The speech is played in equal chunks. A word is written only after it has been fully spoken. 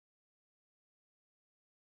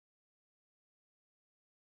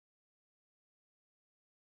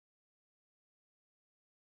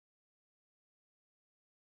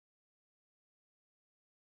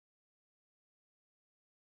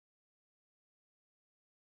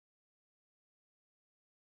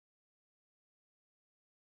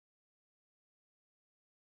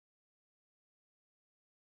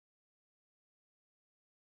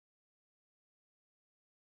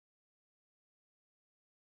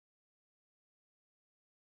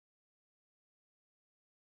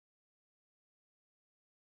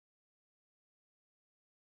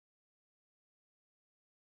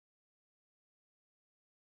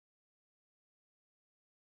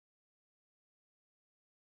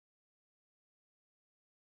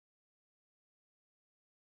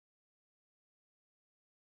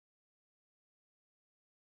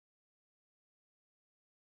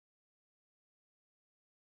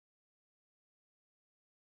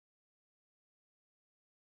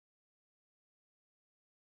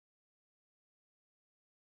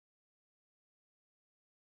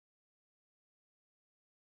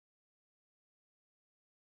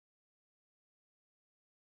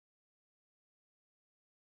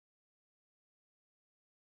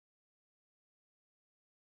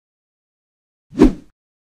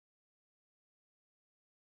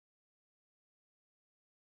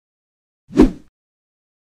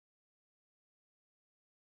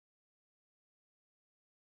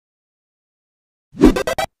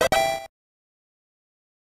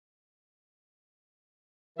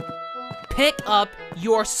pick up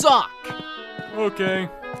your sock. Okay.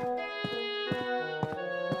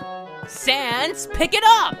 Sans, pick it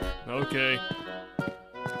up! Okay.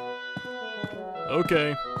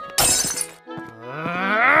 Okay.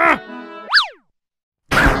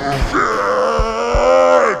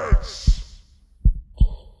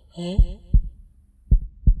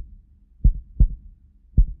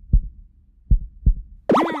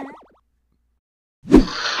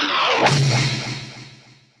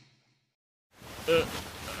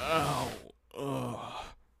 Ow.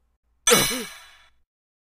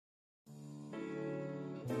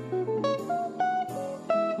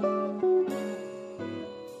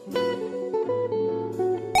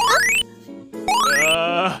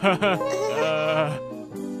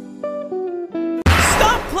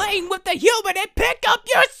 Stop playing with the human and pick up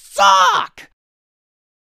your sock!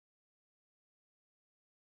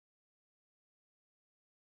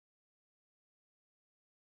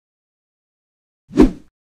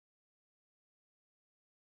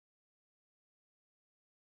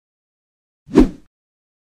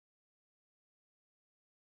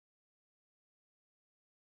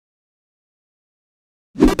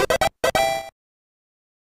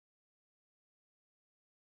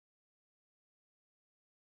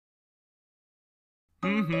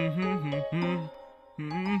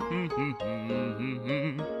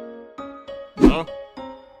 Huh?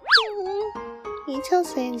 You tell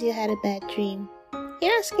Sans you had a bad dream.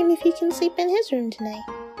 You ask him if he can sleep in his room tonight.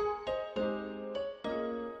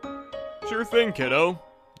 Sure thing, kiddo.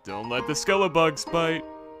 Don't let the skelebugs bite.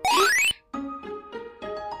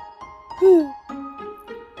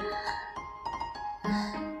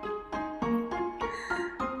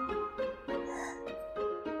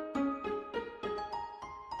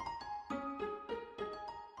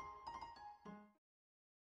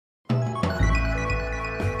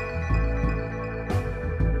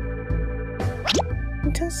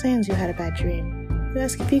 You tell Sans you had a bad dream. You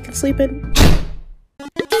ask if he can sleep in...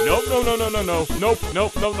 Nope, no, no, no, no, no. Nope,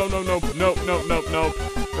 nope, no, no, no, nope, nope, nope, nope,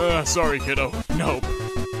 nope. Sorry, kiddo. Nope.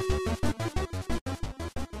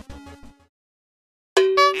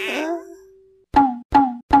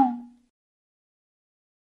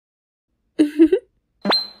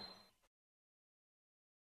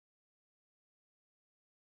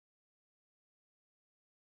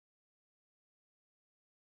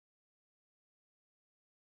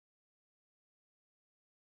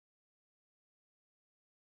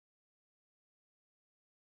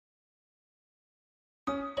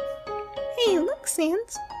 Hey, look,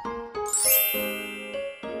 Sans.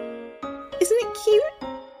 Isn't it cute?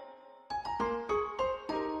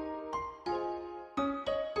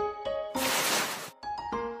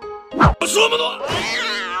 Why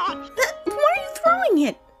are you throwing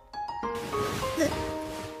it?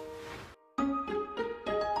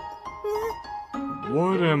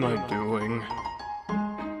 What am I doing?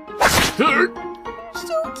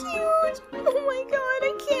 So cute! Oh my god, I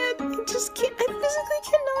can't. I just can't. I physically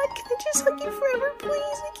cannot. Can I just hug you forever,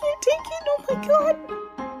 please? I can't take it. Oh my god.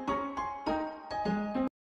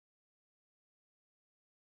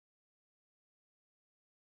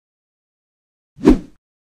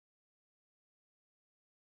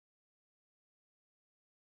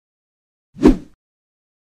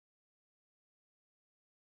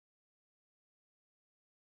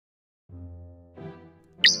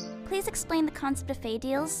 Please explain the concept of Fey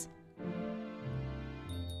deals.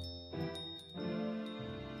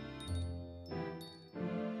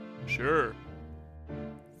 Sure.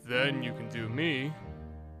 Then you can do me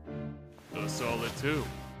a solid too.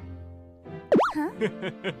 Huh?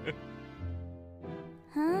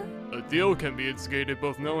 Huh? A deal can be instigated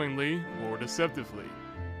both knowingly or deceptively.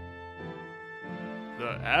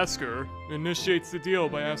 The asker initiates the deal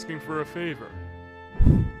by asking for a favor.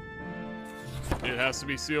 It has to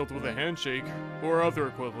be sealed with a handshake or other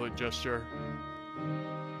equivalent gesture.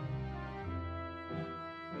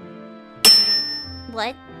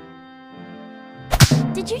 What?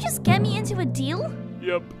 Did you just get me into a deal?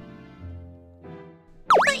 Yep.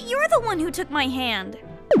 But you're the one who took my hand.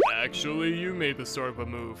 Actually, you made the start of a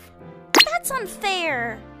move. That's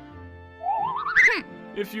unfair.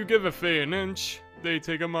 If you give a Fey an inch, they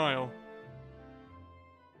take a mile.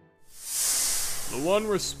 The one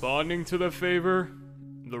responding to the favor,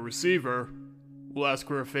 the receiver, will ask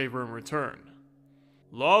for a favor in return.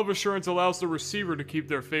 Law of Assurance allows the receiver to keep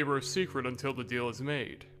their favor a secret until the deal is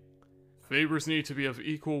made. Favors need to be of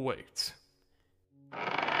equal weight.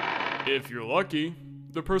 If you're lucky,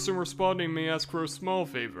 the person responding may ask for a small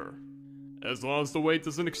favor, as long as the weight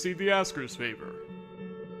doesn't exceed the asker's favor.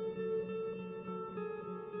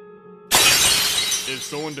 If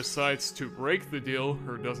someone decides to break the deal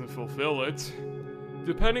or doesn't fulfill it,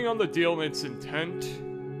 depending on the deal and its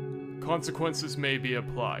intent, consequences may be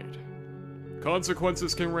applied.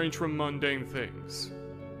 Consequences can range from mundane things.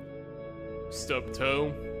 Stubbed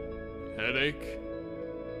toe, headache,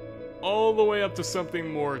 all the way up to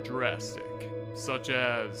something more drastic, such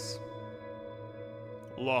as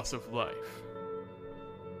loss of life.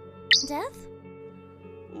 Death?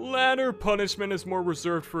 Latter punishment is more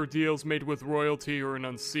reserved for deals made with royalty or an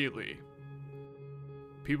unseelie.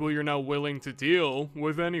 People you're not willing to deal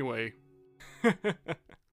with anyway.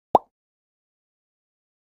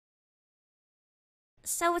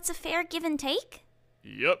 So it's a fair give and take?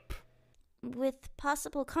 Yup. With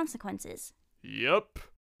possible consequences. Yup.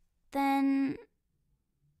 Then...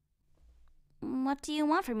 what do you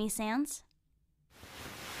want from me, Sans?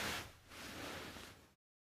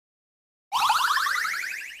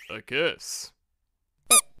 A kiss.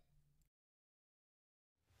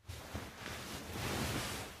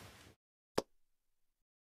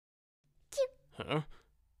 Huh?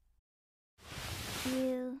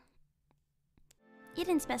 You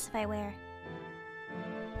didn't specify where.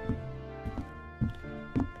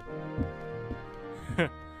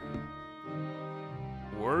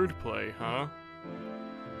 Wordplay, huh?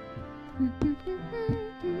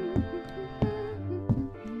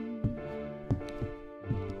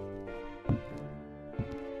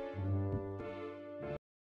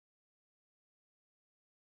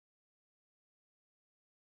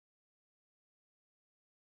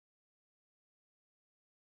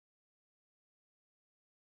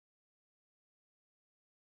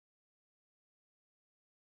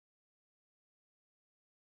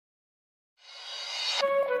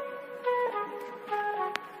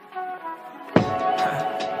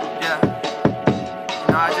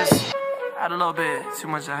 Had a little bit too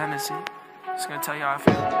much of Hennessy. Just gonna tell you how I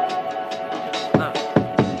feel.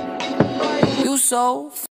 Look. You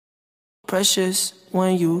so precious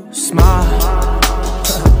when you smile.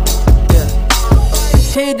 Yeah.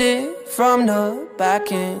 Hit it from the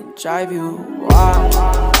back and drive you wild.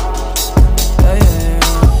 Yeah, yeah,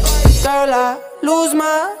 yeah. Girl, I lose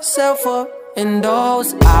myself up in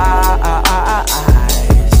those eyes.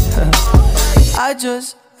 I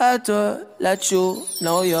just had to let you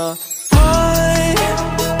know you're mine.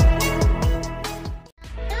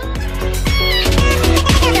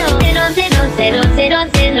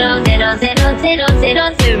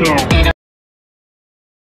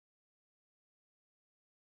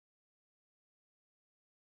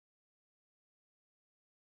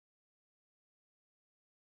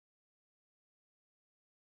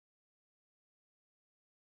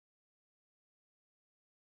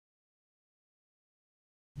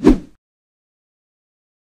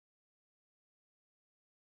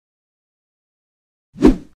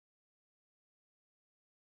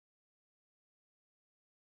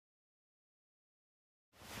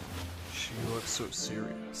 She looks so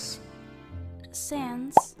serious.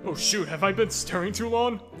 Sans, Oh shoot, have I been staring too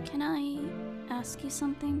long? can I ask you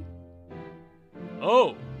something?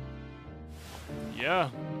 Oh! Yeah,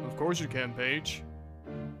 of course you can, Paige.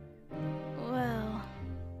 Well...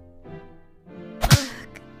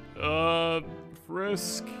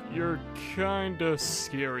 Frisk, you're kinda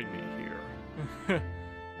scaring me here.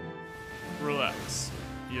 Relax.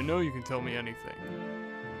 You know you can tell me anything.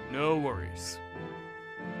 No worries.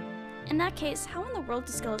 In that case, how in the world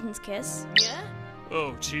do skeletons kiss? Yeah?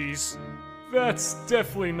 Oh, jeez. That's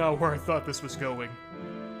definitely not where I thought this was going.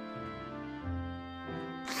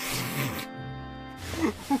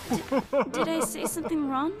 Did I say something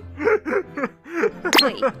wrong?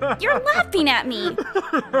 Wait, you're laughing at me!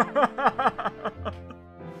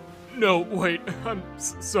 No, wait, I'm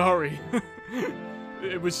sorry.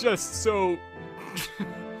 It was just so...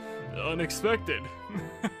 unexpected.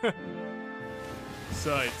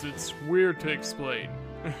 Besides, it's weird to explain.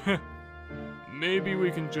 Maybe we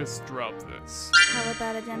can just drop this. How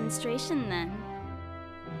about a demonstration then?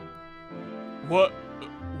 What?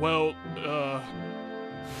 Well,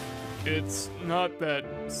 it's not that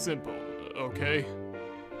simple, okay?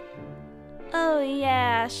 Oh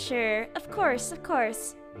yeah, sure. Of course, of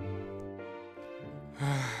course.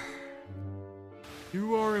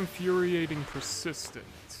 You are infuriating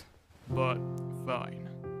persistent, but fine.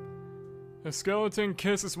 A skeleton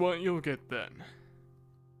kiss is what you'll get then.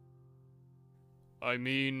 I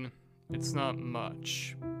mean, it's not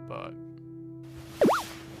much, but...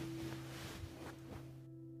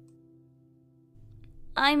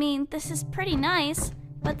 I mean, this is pretty nice,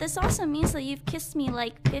 but this also means that you've kissed me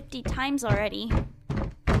like 50 times already.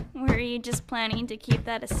 Were you just planning to keep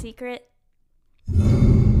that a secret?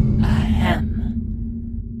 I am.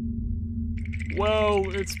 Well,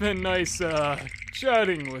 it's been nice,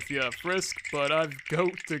 chatting with you, Frisk, but I've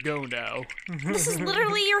got to go now. This is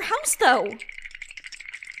literally your house, though.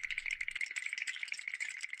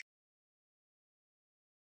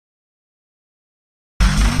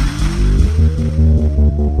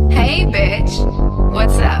 Hey, bitch.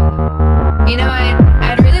 What's up? You know what?